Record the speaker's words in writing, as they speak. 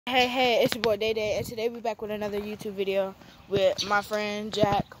Hey, it's your boy Day Day, and today we back with another YouTube video with my friend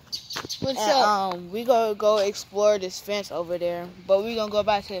Jack. What's up? We gonna go explore this fence over there, but we gonna go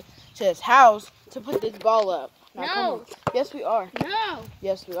back to his house to put this ball up. Now, No. come on. Yes, we are. No.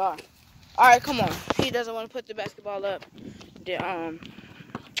 Yes, we are. All right, come on. He doesn't want to put the basketball up.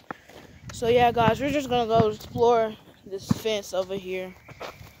 So yeah, guys, we're just gonna go explore this fence over here.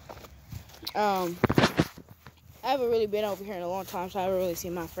 I haven't really been over here in a long time, so I haven't really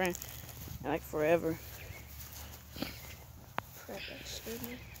seen my friend in like forever.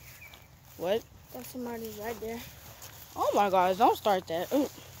 What? Got somebody right there. Oh my gosh, don't start that.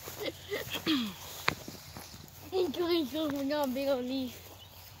 He's doing something. We got a big old leaf.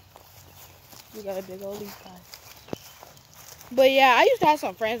 We got a big old leaf, guys. But yeah, I used to have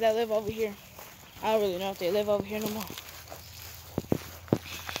some friends that live over here. I don't really know if they live over here no more.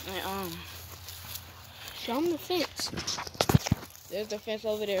 And, show them the fence. There's the fence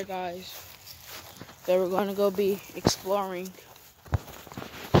over there, guys, that we're going to go be exploring.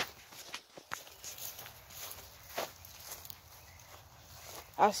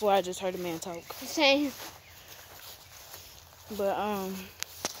 I swear I just heard a man talk. Same. But,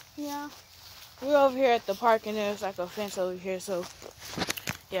 yeah. we're over here at the park, and there's like a fence over here, so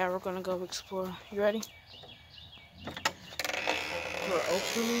yeah, we're going to go explore. You ready? We're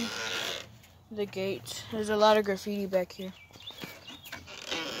opening the gate. There's a lot of graffiti back here.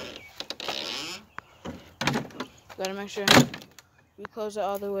 Gotta make sure we close it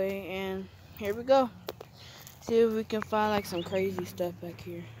all the way, and here we go. See if we can find like some crazy stuff back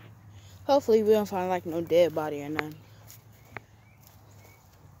here. Hopefully we don't find like no dead body or none.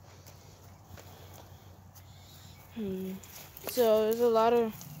 So there's a lot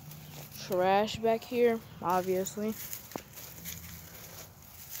of trash back here, obviously.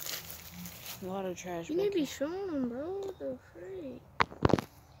 A lot of trash. You need to be showing them, bro. What the freak?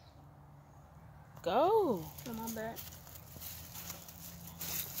 Go. Oh, my bad.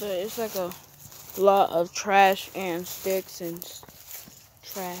 But it's like a lot of trash and sticks and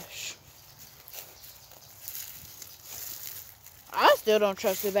trash. I still don't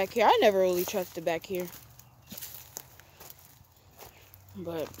trust it back here. I never really trusted back here.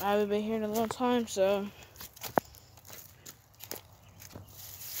 But I haven't been here in a long time, so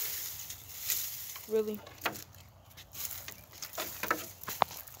really.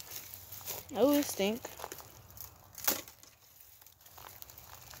 Oh, it stink.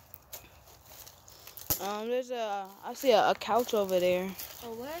 I see a couch over there.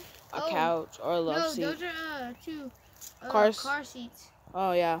 Oh, what? A couch or a love seat. No, those are two car seats.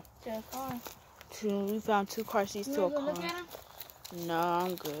 Oh, yeah. To a car. We found 2 car seats to a car. Look at them? No,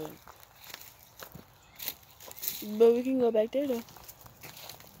 I'm good. But we can go back there, though.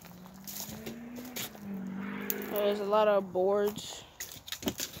 There's a lot of boards.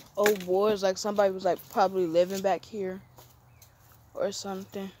 Old boards, like somebody was like probably living back here or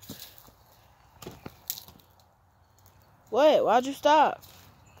something. What? Why'd you stop?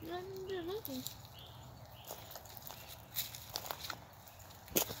 Nothing.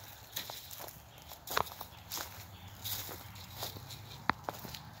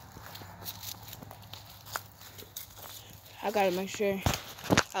 I gotta make sure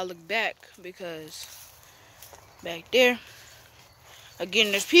I look back, because back there,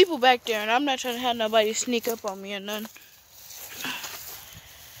 again, there's people back there, and I'm not trying to have nobody sneak up on me or none.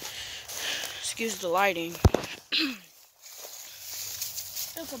 Excuse the lighting.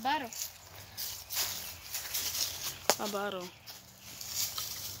 Look, a bottle. A bottle.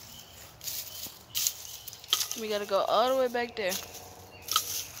 We gotta go all the way back there.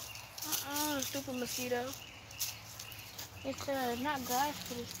 Stupid mosquito. It's not glass,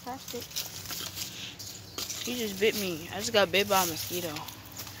 but it's plastic. He just bit me. I just got bit by a mosquito.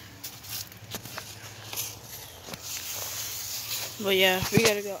 But yeah, we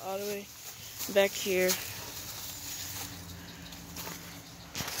gotta go all the way back here.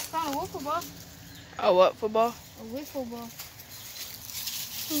 Found a wiffle ball. A what football? A wiffle ball.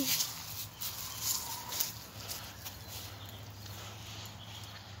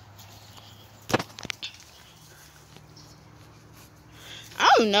 I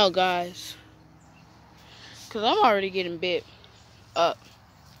don't know, guys. Because I'm already getting bit up.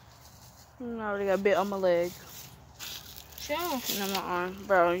 I already got bit on my leg. Sure. And on my arm.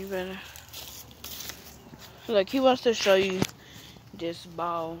 Bro, you better. Look, he wants to show you this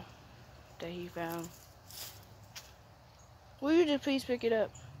ball that he found. Will you just please pick it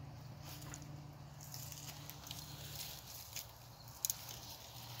up?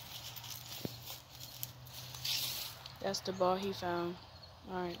 That's the ball he found.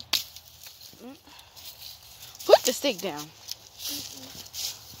 Alright. Put the stick down.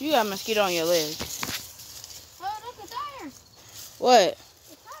 You got a mosquito on your leg. Oh, look, a tire. What?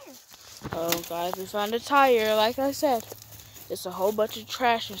 A tire. Oh, guys, we found a tire. Like I said, it's a whole bunch of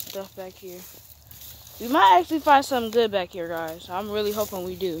trash and stuff back here. We might actually find something good back here, guys. I'm really hoping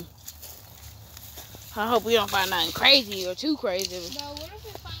we do. I hope we don't find nothing crazy or too crazy. But what if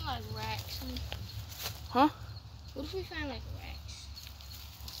we find like racks? Huh? What if we find like racks?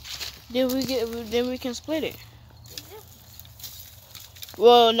 Then we can split it.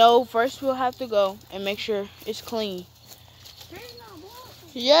 Well, no. First, we'll have to go and make sure it's clean.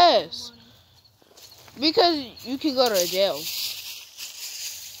 Yes, because you can go to jail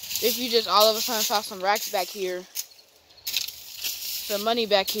if you just all of a sudden found some racks back here, some money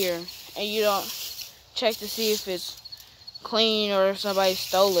back here, and you don't check to see if it's clean or if somebody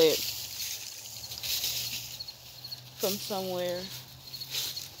stole it from somewhere.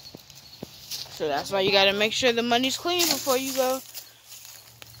 So that's why you gotta make sure the money's clean before you go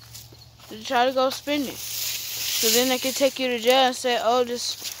to try to go spend it. So then they can take you to jail and say, oh,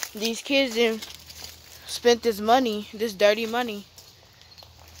 these kids didn't spent this money, this dirty money.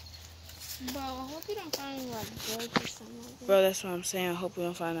 Bro, I hope you don't find like drugs or something like that. Bro, that's what I'm saying. I hope we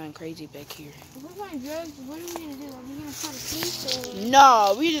don't find nothing crazy back here. If we find drugs, what are we gonna do? Are we gonna call the police or?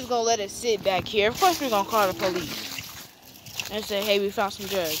 No, we just gonna let it sit back here. Of course we're gonna call the police and say, hey, we found some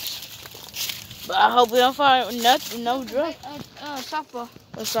drugs. But I hope we don't find nothing, no drugs. Softball.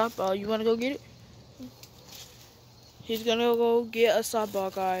 A softball. You wanna go get it? He's gonna go get a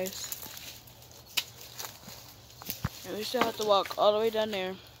softball, guys. And we still have to walk all the way down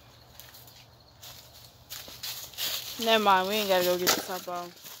there. Never mind, we ain't gotta go get the softball.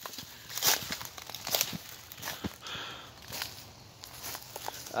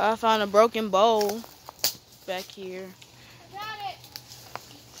 I found a broken bowl back here. I got it.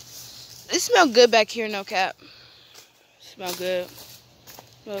 It smells good back here, no cap. Smell good.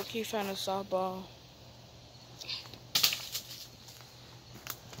 Look, he found a softball.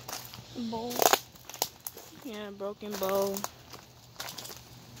 Bowl. Yeah, a broken bowl.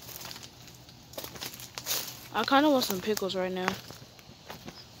 I kind of want some pickles right now.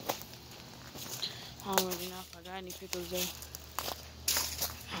 I don't really know if I got any pickles there.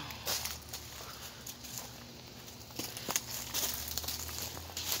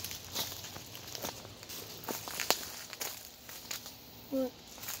 What?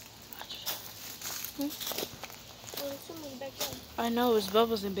 Oh, somebody's back there. I know, it's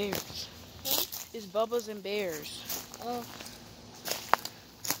Bubbles and Bears. Huh? It's Bubbles and Bears. Oh.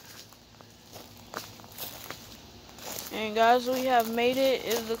 And guys, we have made it.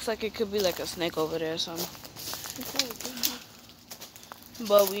 It looks like it could be like a snake over there or something.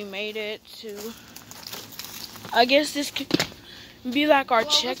 But we made it to, I guess this could be like our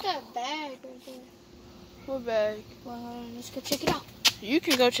check. What's that bag right there? What bag? Well, let's go check it out. You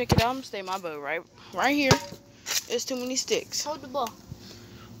can go check it out. I'm gonna stay in my boat right here. There's too many sticks. Hold the ball.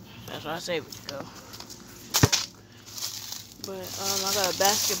 That's what I say we could go. But I got a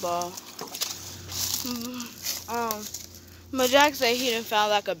basketball. But Jack said he done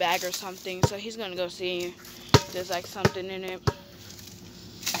found like a bag or something, so he's gonna go see if there's like something in it.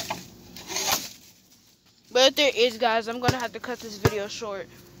 But if there is, guys, I'm gonna have to cut this video short,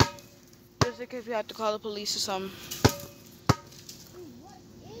 just in case we have to call the police or something.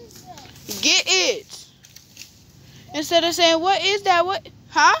 What is that? Get it! Instead of saying, what is that? What?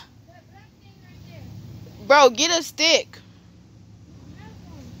 Huh? That black thing right there. Bro, get a stick. That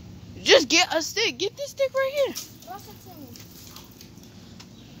one. Just get a stick. Get this stick right here. Toss it to me.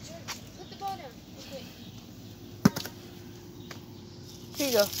 Put the ball down. Okay. Here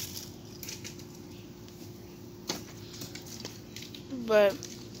you go. But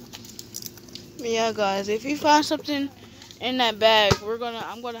yeah, guys, if you find something in that bag,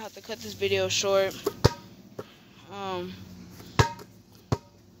 I'm gonna have to cut this video short.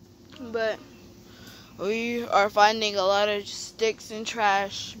 But we are finding a lot of sticks and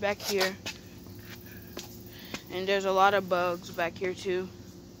trash back here, and there's a lot of bugs back here too.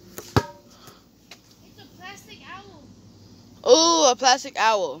 It's a plastic owl. Oh, a plastic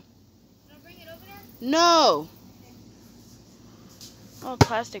owl. Can I bring it over there? No. Oh,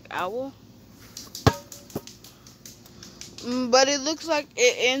 plastic owl. But it looks like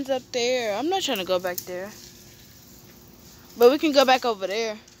it ends up there. I'm not trying to go back there. But we can go back over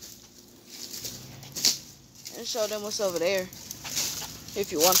there and show them what's over there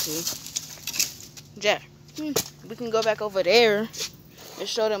if you want to. Jack, we can go back over there and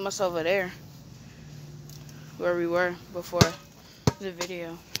show them what's over there, where we were before the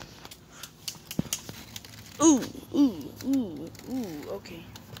video. Ooh, okay.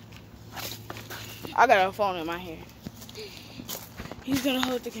 I got a phone in my hand. He's gonna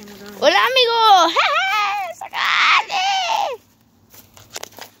hold the camera down. Well, let me go.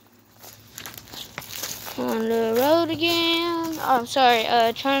 On the road again. Oh, I'm sorry.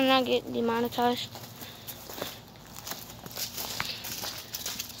 Trying to not get demonetized.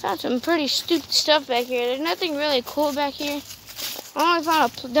 Found some pretty stupid stuff back here. There's nothing really cool back here. I only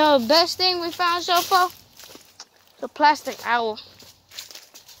found the best thing we found so far. The plastic owl.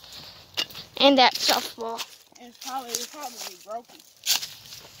 And that softball. And it's probably broken.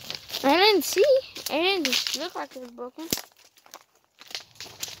 I didn't see. It didn't look like it was broken.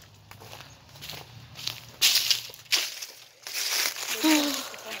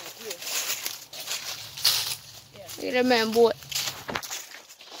 Look at that man, boy.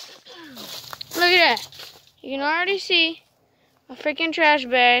 Look at that. You can already see a freaking trash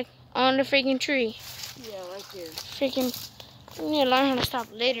bag on the freaking tree. Yeah, right there. Freaking, you need to learn how to stop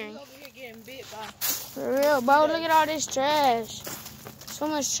littering. Over here getting bit by. For real, bro. Look at all this trash. So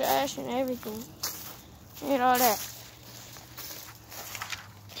much trash and everything. Look at all that.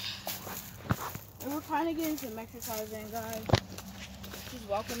 And we're kind of getting some exercise in, guys. Just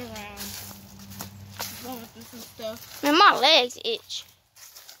walking around. Just going through some stuff. Man, my legs itch.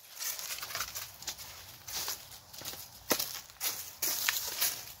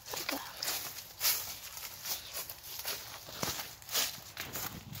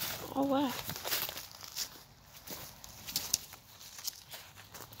 Oh, wow.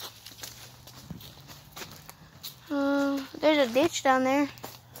 There's a ditch down there.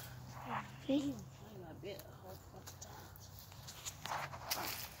 See?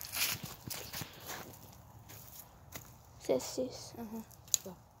 Sis.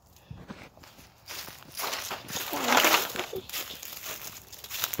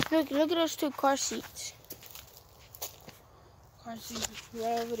 Look at those two car seats. Car seats is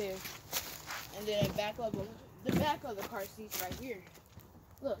right over there. And then the back of the car seats right here.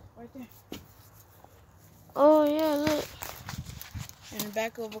 Look, right there. Oh yeah, look. And the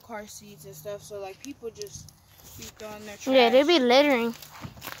back of the car seats and stuff. So like people just be throwing their trash. Yeah, they be littering.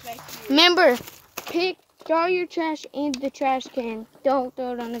 Back here. Remember, throw your trash in the trash can. Don't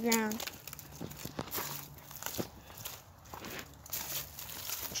throw it on the ground.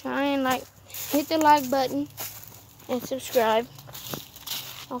 Try and hit the like button and subscribe.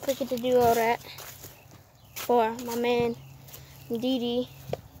 Don't forget to do all that for my man Dee Day.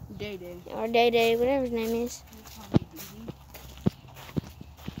 or Day, whatever his name is.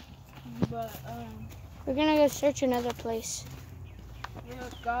 But we're gonna go search another place. yeah,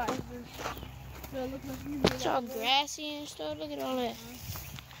 guys, It's all grassy and stuff. Look at all that.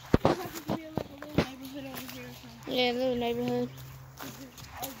 Looks like it could be like a little neighborhood over here or something. Yeah, little neighborhood.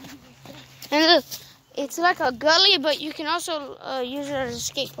 And look, it's like a gully, but you can also use it as a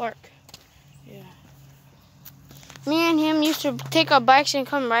skate park. Yeah. Me and him used to take our bikes and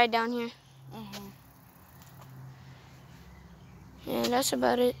come right down here. And that's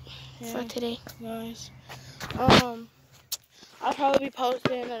about it for today. Guys, I'll probably be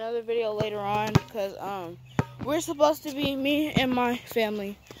posting another video later on because we're supposed to be, me and my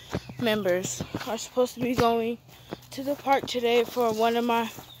family members are supposed to be going to the park today for one of my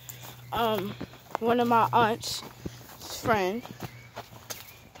aunt's friend.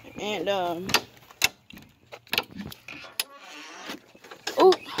 And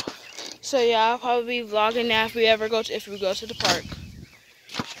so yeah, I'll probably be vlogging that if we go to the park.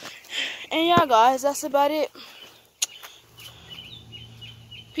 And yeah, guys, that's about it.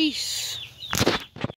 Peace.